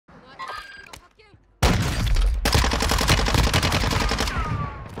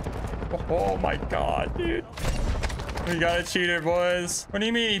Oh my god, dude. We got a cheater, boys. What do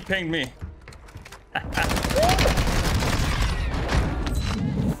you mean he pinged me?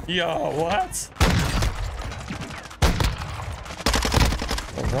 Yo, what?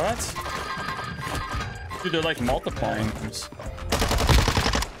 What? Dude, they're like multiplying.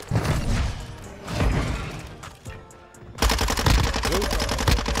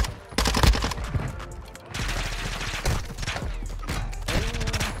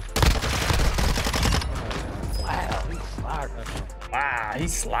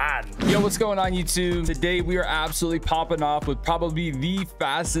 He's sliding. Yo, what's going on, YouTube? Today we are absolutely popping off with probably the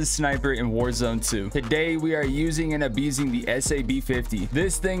fastest sniper in Warzone 2. Today we are using and abusing the SAB-50.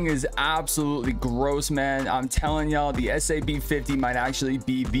 This thing is absolutely gross, man. I'm telling y'all, the SAB-50 might actually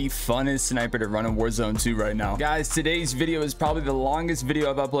be the funnest sniper to run in Warzone 2 right now. Guys, today's video is probably the longest video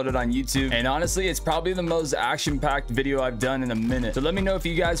I've uploaded on YouTube, and honestly, it's probably the most action-packed video I've done in a minute. So let me know if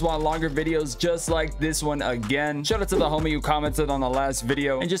you guys want longer videos just like this one again. Shout out to the homie who commented on the last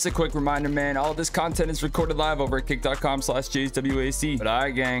video. And just a quick reminder, man, all this content is recorded live over at kick.com/JaysWASD. But all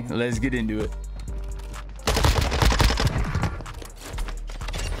right, gang, let's get into it.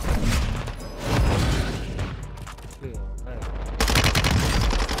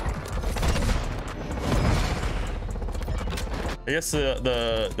 I guess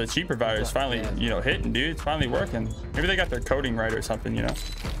the cheat provider is finally, you know, hitting, dude. It's finally working. Maybe they got their coding right or something, you know.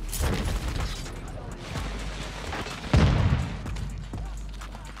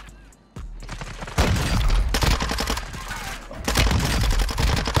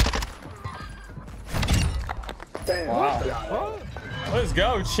 Wow. Let's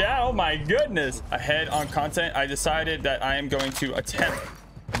go, chat. Oh my goodness. Ahead on content, I decided that I am going to attempt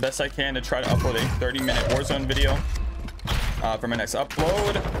the best I can to try to upload a 30-minute Warzone video for my next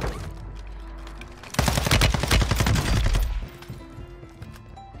upload.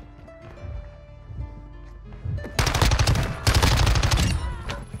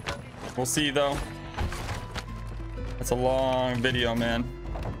 We'll see though. That's a long video, man.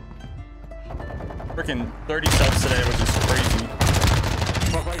 Freaking 30 subs today, which is crazy.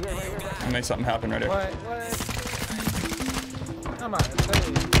 I'll make something happen right here. What? Come on,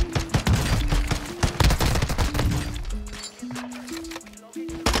 please.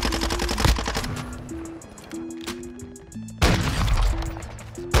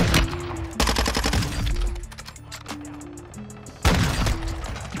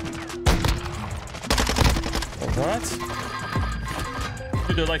 What?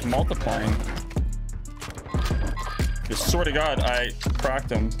 Dude, they're like multiplying. I swear to God, I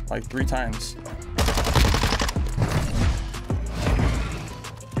cracked him like 3 times.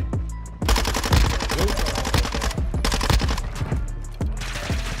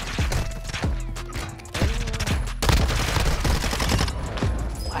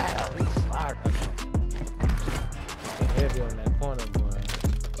 Wow, he's smart. Heavy on that corner, boy.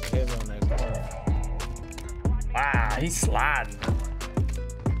 Heavy on that corner. Wow, he's sliding.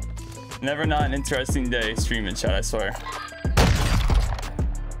 Never not an interesting day streaming, chat, I swear.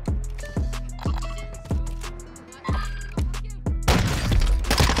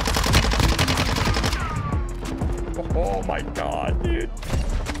 Oh my god, dude.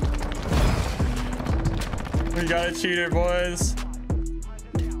 We got a cheater, boys.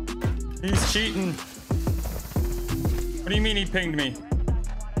 He's cheating. What do you mean he pinged me?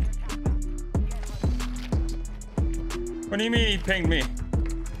 What do you mean he pinged me?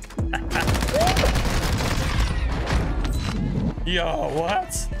 Yo,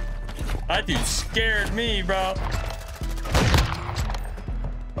 what? That dude scared me, bro.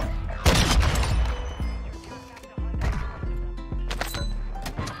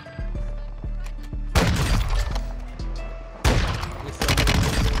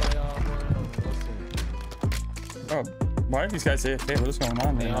 Oh, why are these guys AFK? What is going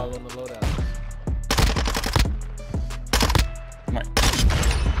on, man? They all on the loadout.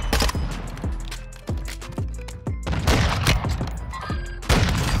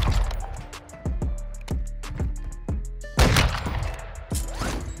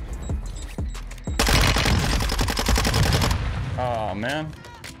 Oh man.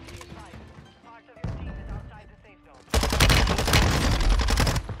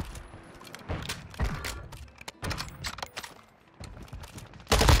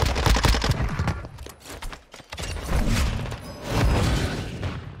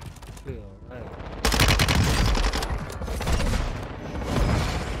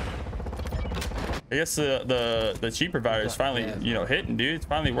 I guess the cheat provider is finally, you know, hitting, dude. It's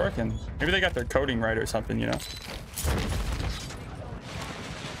finally working. Maybe they got their coding right or something, you know.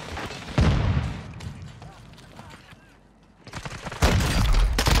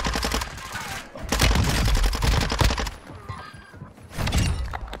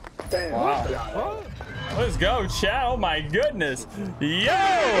 go, chat. Oh my goodness. Yo!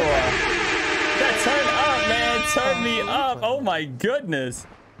 That turn up, man. Turn me up. Oh my goodness.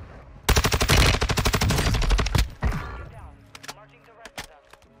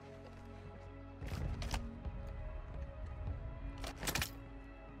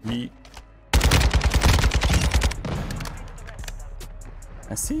 Yeet.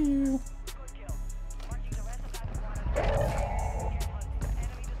 I see you.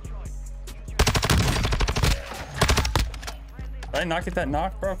 Did I not get that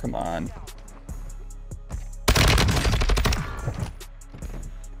knock, bro? Come on.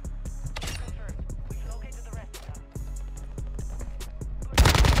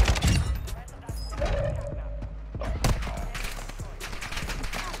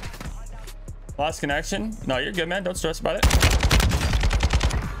 Lost connection. No, you're good, man. Don't stress about it.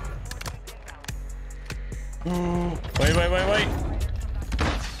 Wait.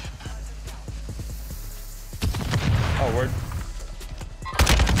 Oh, word.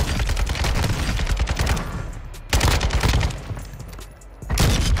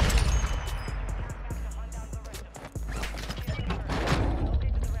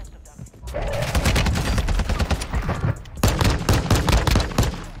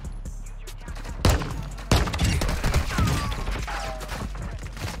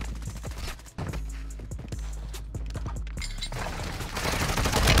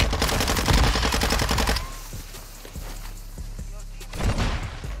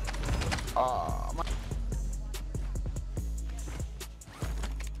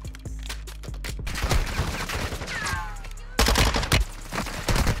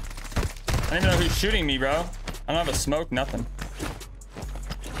 I don't even know who's shooting me, bro. I don't have a smoke, nothing.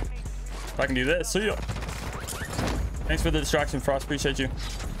 If I can do this, see ya. Thanks for the distraction, Frost. Appreciate you.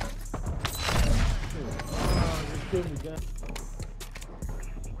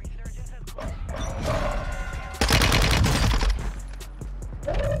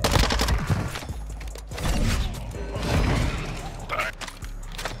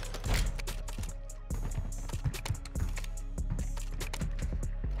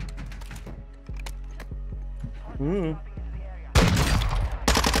 Ooh.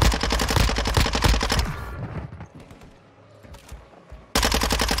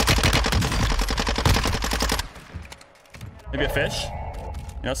 Maybe a fish,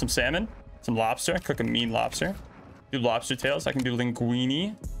 you know, some salmon, some lobster. Cook a mean lobster. Do lobster tails. I can do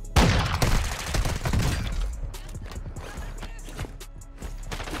linguine.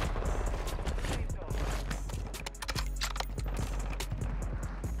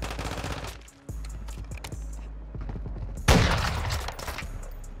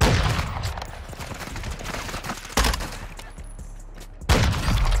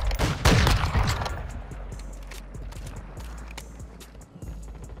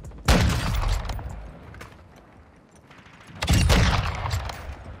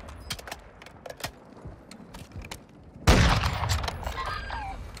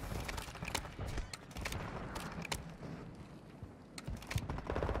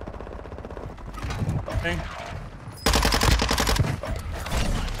 Okay.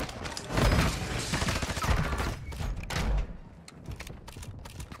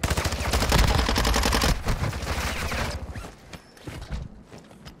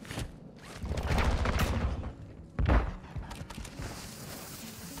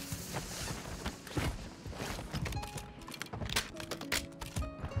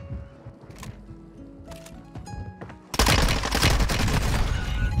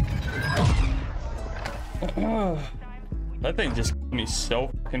 That thing just killed me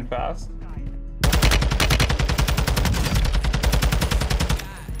so fucking fast.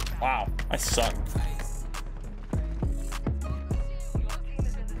 Wow, I suck.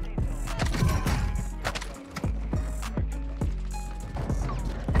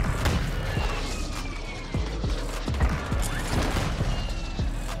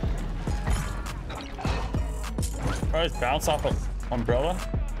 Bro, just bounce off an umbrella.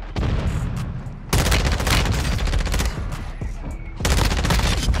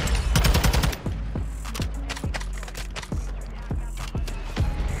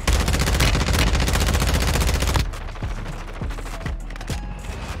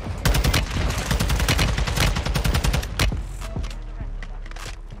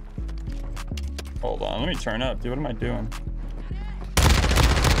 Hold on, let me turn up, dude. What am I doing?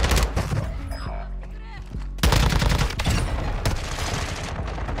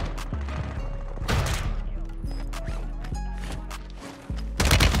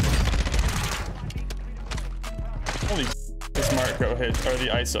 Holy this macro hit, or the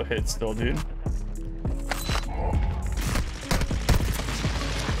ISO hit still, dude.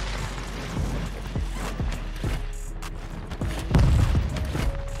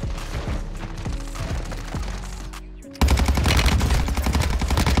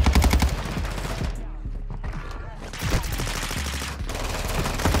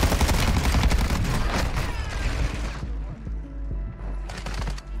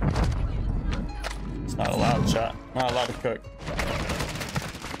 It's not allowed, chat. Not allowed to cook.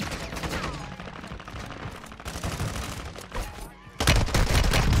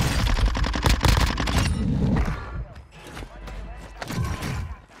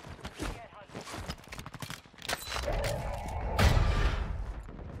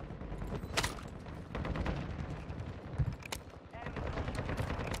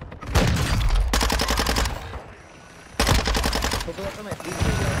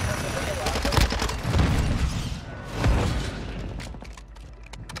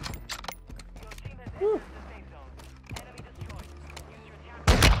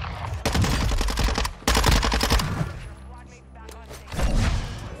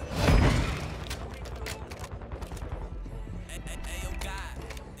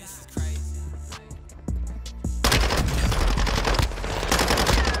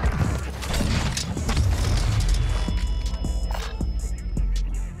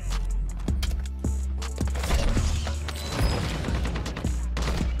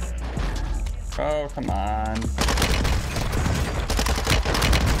 Oh, come on.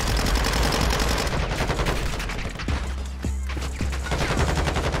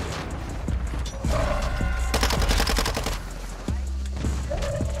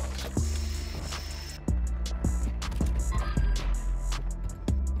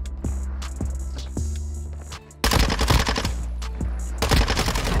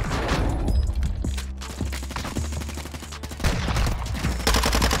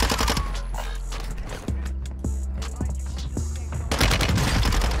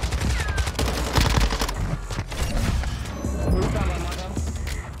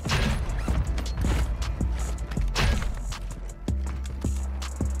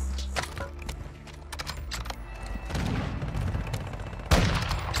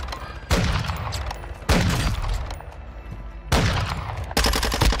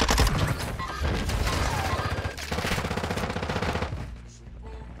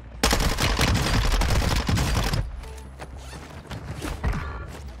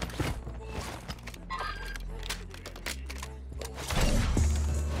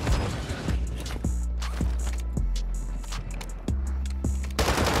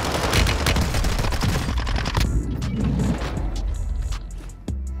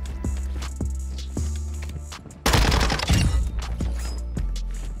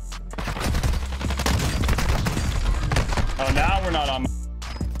 Not on.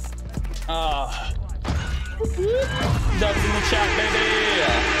 Dubs in the chat, baby.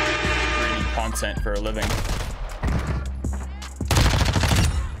 Creating content for a living.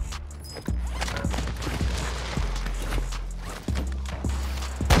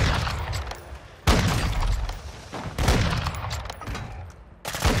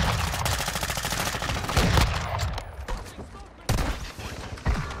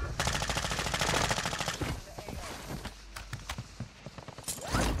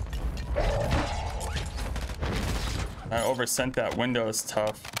 I oversent that window is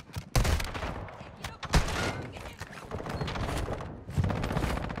tough.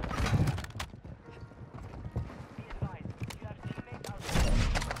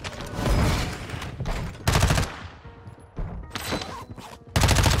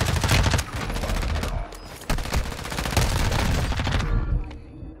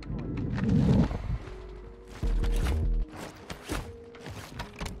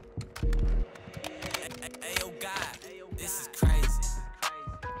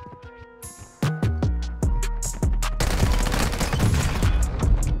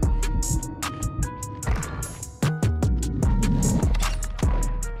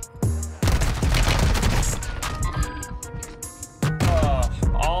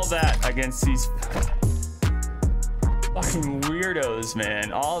 Against these fucking weirdos,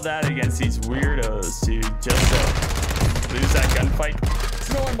 man. All that against these weirdos, dude. Just to lose that gunfight.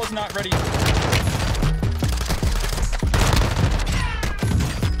 No one was not ready.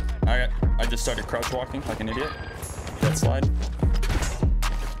 Alright, I just started crouch walking like an idiot. That slide.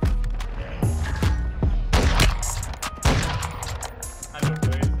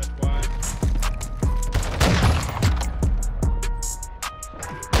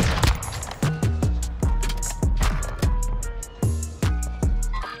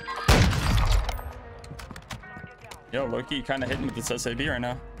 Yo, Loki kind of hitting with this SAB right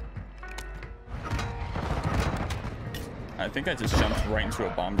now. I think I just jumped right into a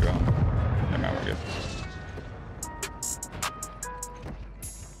bomb drone. Never mind, we're good.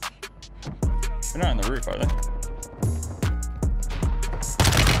 They're not on the roof, are they?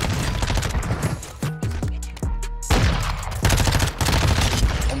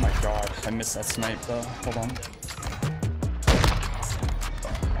 Oh my god, I missed that snipe though. Hold on.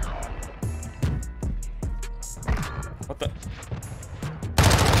 What the?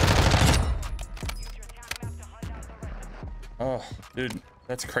 Oh, dude,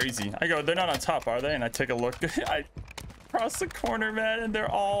 that's crazy. I go, they're not on top, are they? And I take a look. I cross the corner, man, and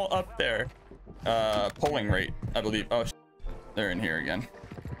they're all up there. Pulling rate, I believe. Oh, they're in here again.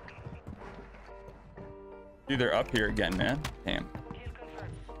 Dude, they're up here again, man. Damn.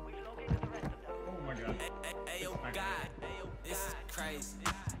 Oh my god. Ayo, God. This is crazy.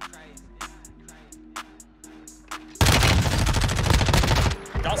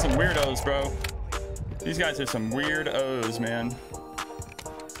 Got some weirdos, bro. These guys are some weirdos, man.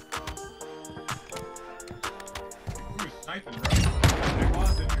 He was sniping, bro. They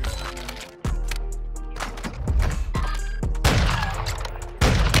lost it, dude.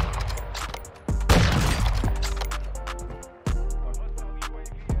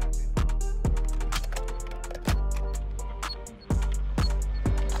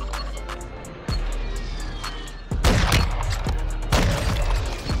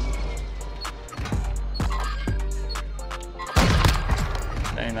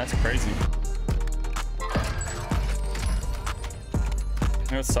 Dang, that's crazy. You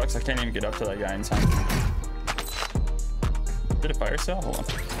know what sucks? I can't even get up to that guy in time. Did it fire sale? Hold on.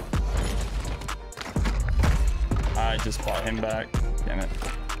 I just bought him back. Damn it.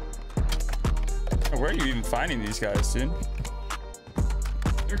 Where are you even finding these guys, dude?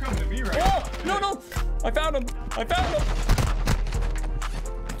 They're coming to me right Oh, now. no. I found him. I found him.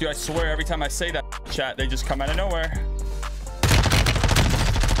 Dude, I swear every time I say that, chat, they just come out of nowhere.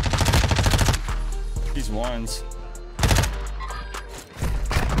 These ones.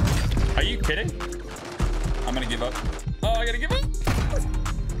 Are you kidding? I'm gonna give up. Oh, I gotta give up.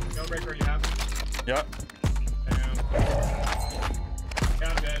 No breaker, you have. Yep. Damn. Yeah,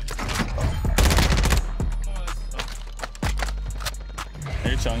 I'm dead. Hey,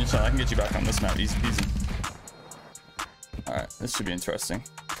 you're chilling. I can get you back on this map. Easy peasy. All right, this should be interesting.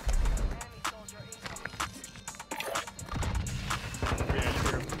 Yeah,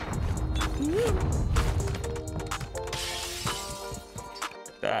 true.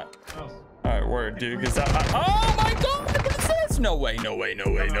 That. Oh. All right, word, dude. Because that. Oh my God! What is this? No way! No way! No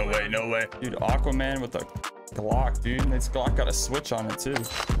way! No way! No way! Dude, Aquaman with a Glock, dude. And this Glock got a switch on it too.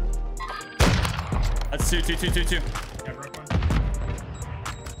 That's two. Yeah, broke one.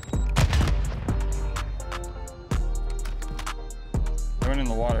 I went in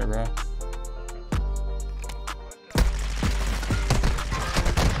the water, bro.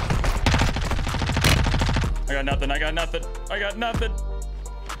 I got nothing. I got nothing. I got nothing.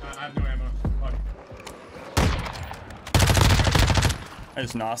 I have no ammo. Fuck. I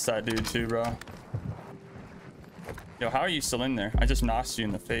just nosed that dude too, bro. Yo, how are you still in there? I just nosed you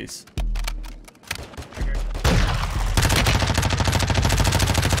in the face. Okay.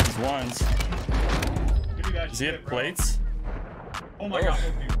 These ones. Give me that Does he shit, have bro. plates? Oh my god, both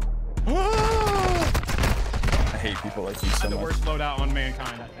of you. I hate people like you so The much. worst loadout on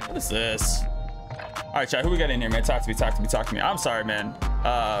mankind, I think. What is this? All right, chat, who we got in here, man? Talk to me. I'm sorry, man.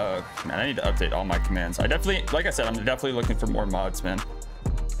 Man, I need to update all my commands. I definitely, like I said, I'm definitely looking for more mods, man.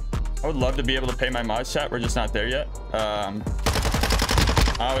 I would love to be able to pay my mods, chat. We're just not there yet. I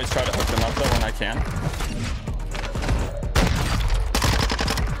always try to hook them up, though, when I can.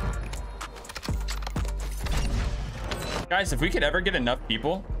 Guys, if we could ever get enough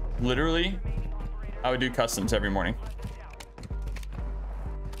people, literally, I would do customs every morning.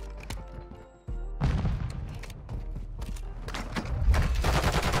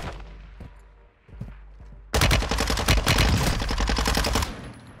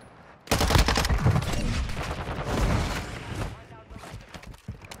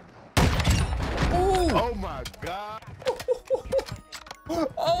 Oh my god.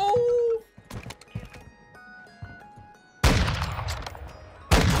 Oh!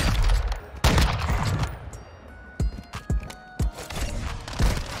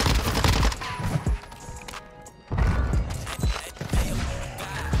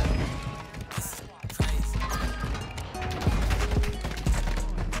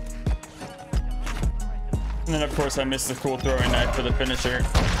 And then, of course, I missed the cool throwing knife for the finisher,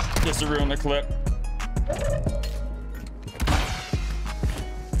 just to ruin the clip.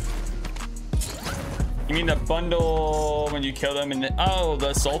 You mean the bundle when you kill them? And oh,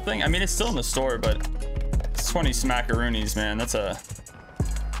 the soul thing? I mean, it's still in the store, but it's 20 smackaroonies, man. That's a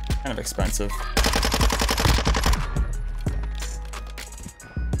kind of expensive.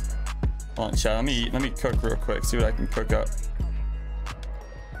 Hold on, chat. Let me cook real quick. See what I can cook up.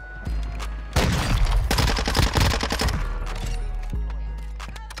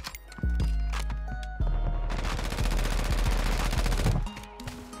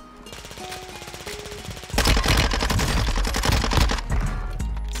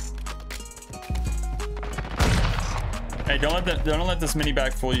 don't let this mini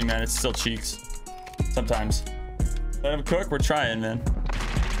bag fool you, man. It's still cheeks. Sometimes. Let him cook. We're trying, man.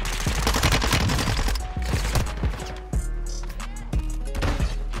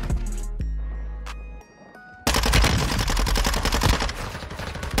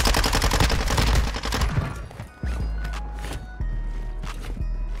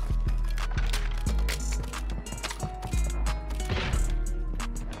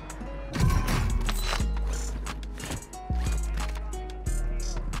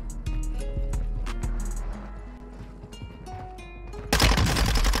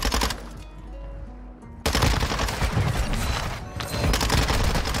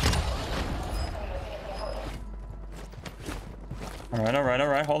 All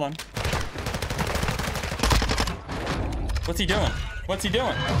right, hold on. What's he doing? What's he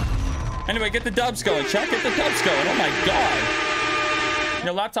doing? Anyway, get the dubs going, chat. Get the dubs going. Oh my god. You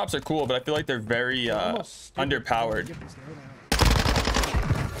know, laptops are cool, but I feel like they're very underpowered.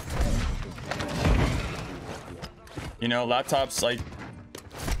 You know, laptops, like...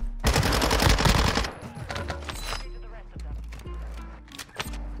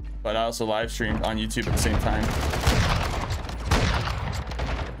 But I also live streamed on YouTube at the same time.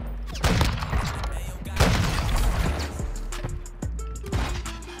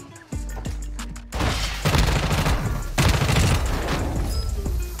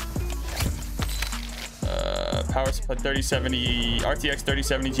 Power supply 3070 RTX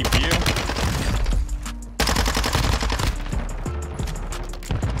 3070 GPU.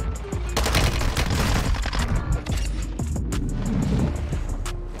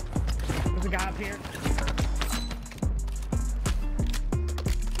 There's a guy up here.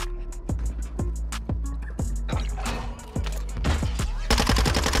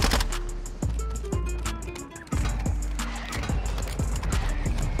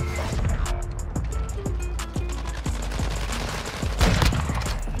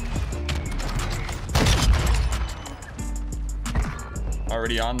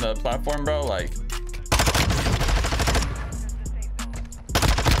 Already on the platform, bro. Like,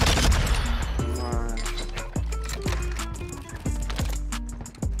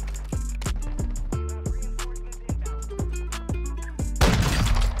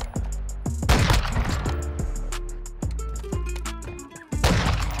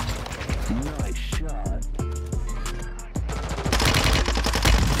 Nice shot.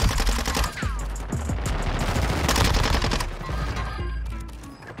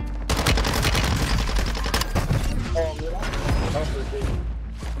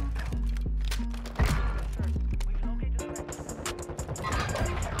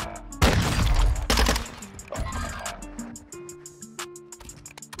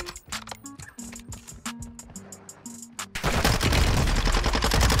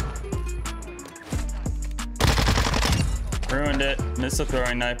 ruined it. Missed the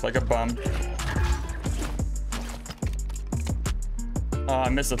throwing knife like a bum. Oh, I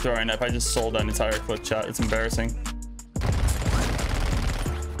missed the throwing knife. I just sold that entire clip, chat. It's embarrassing.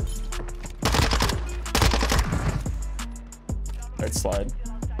 Right slide.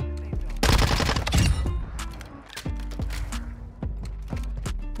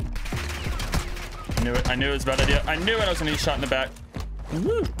 I knew it. I knew it was a bad idea. I knew it. I was gonna get shot in the back.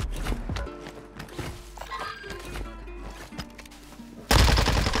 Woo.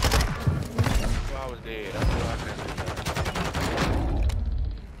 I was dead. That's what I couldn't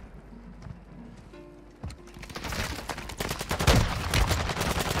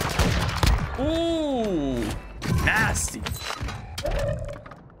do. Ooh, nasty.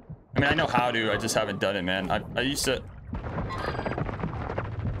 I mean, I know how to. I just haven't done it, man. I used to.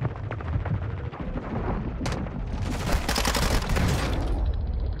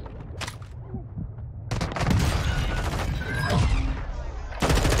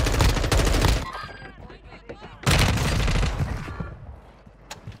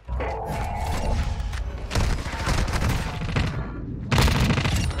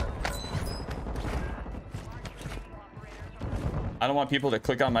 I don't want people to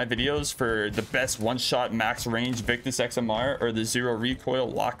click on my videos for the best one-shot max range Victus XMR or the zero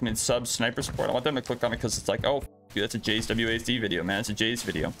recoil Lockman sub sniper support. I want them to click on it because it's like, oh, dude, that's a JaysWASD video, man. It's a Jays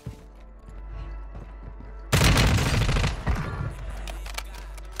video.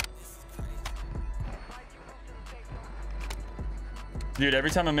 Dude,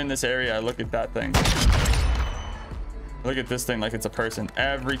 every time I'm in this area, I look at that thing. I look at this thing like it's a person.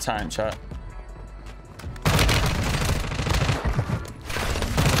 Every time, chat.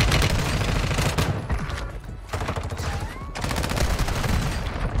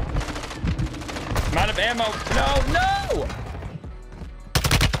 I'm out of ammo. No, no!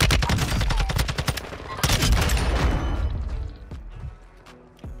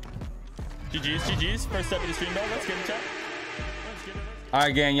 GG's. First step of the stream, though. Let's get it, chat. All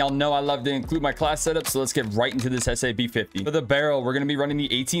right, gang, y'all know I love to include my class setup, so let's get right into this SAB50. For the barrel, we're going to be running the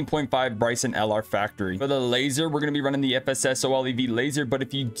 18.5 Bryson LR factory. For the laser, we're going to be running the FSS OLEV laser, but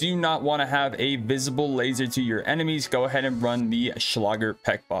if you do not want to have a visible laser to your enemies, go ahead and run the Schlager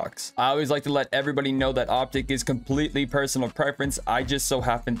Peck Box. I always like to let everybody know that optic is completely personal preference. I just so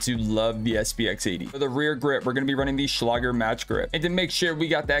happen to love the SPX80. For the rear grip, we're going to be running the Schlager Match Grip. And to make sure we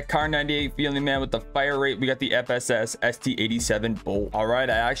got that Car 98 feeling, man, with the fire rate, we got the FSS ST87 Bolt. All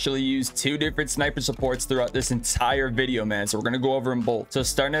right, I actually used 2 different sniper supports throughout this entire video, man, so we're gonna go over them both. So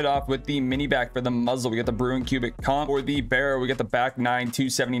starting it off with the mini back for the muzzle, we got the Bruin Cubic Comp. For the barrel, we got the back 9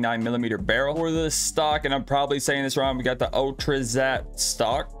 279mm barrel. For the stock, and I'm probably saying this wrong, we got the Ultralight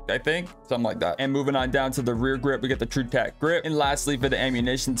stock, I think, something like that. And moving on down to the rear grip, we got the True Tac grip. And lastly, for the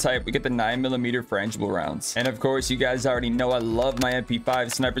ammunition type, we get the 9mm frangible rounds. And of course, you guys already know I love my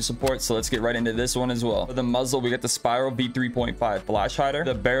MP5 sniper support, so let's get right into this one as well. For the muzzle, we got the Spiral V3.5 flash hider.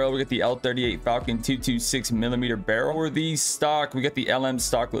 The barrel, we get the L38 Falcon 226mm barrel. For the stock, we got the LM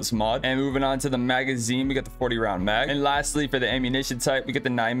stockless mod. And moving on to the magazine, we got the 40 round mag. And lastly, for the ammunition type, we get the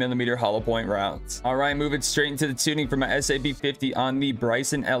 9mm hollow point rounds. All right, moving straight into the tuning for my SAB50 on the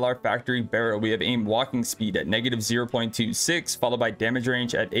Bryson LR factory barrel. We have aim walking speed at -0.26, followed by damage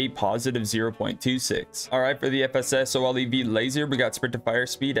range at a +0.26. All right, for the FSS OLEV laser, we got sprint to fire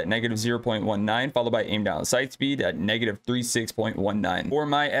speed at -0.19, followed by aim down sight speed at -36.19. For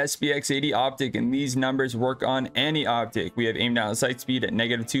my SPX80 optic, and these numbers work on any optic, we have aim down sight speed at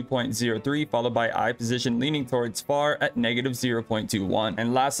 -2.03, followed by eye position leaning towards far at -0.21.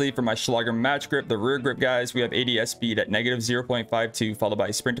 And lastly, for my Schlager Match Grip, the rear grip, guys, we have ADS speed at -0.52, followed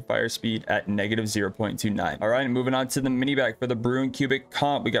by sprint to fire speed at -0.29. All right, and moving on to the mini back for the Bruin Cubic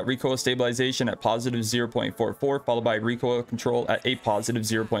Comp, we got recoil stabilization at +0.44, followed by recoil control at a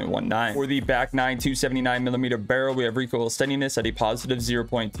 +0.19. For the back 9 279mm barrel, we have recoil steadiness at a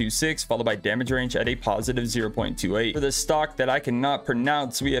 +0.26, followed by damage range at a +0.28. For the stock that I cannot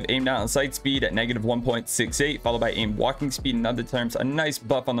pronounce, we have aim down sight speed at -1.68, followed by aim walking speed, in other terms, a nice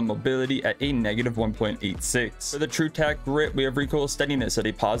buff on the mobility at a -1.86. For the True Tac grip, we have recoil steadiness at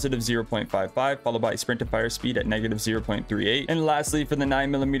a +0.55, followed by sprint to fire speed at -0.38. And lastly, for the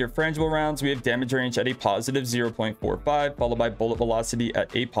 9mm frangible rounds, we have damage range at a +0.45, followed by bullet velocity at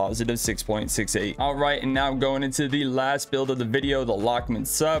a +6.68. All right, and now going into the last build of the video, the Lockman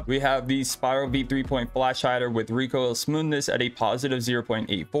sub, we have the Spiral V3 flash hider with recoil smoothness at a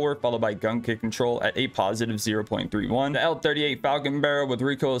 +0.84, followed by gun kick control at a +0.31. The L38 Falcon barrel with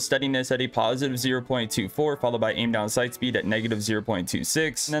recoil steadiness at a +0.24, followed by aim down sight speed at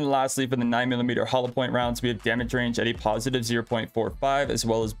 -0.26. And then lastly, for the 9mm hollow point rounds, we have damage range at a +0.45, as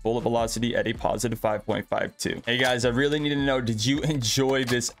well as bullet velocity at a +5.52. Hey guys, I really need to know, did you enjoy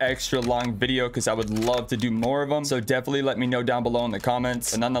this extra long video? Because I would love to do more of them, so definitely let me know down below in the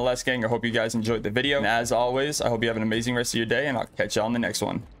comments. But nonetheless, gang, I hope you guys enjoyed the video, and as always, I hope you have an amazing rest of your day, and I'll catch you on the next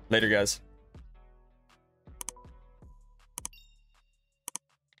one. Later, guys.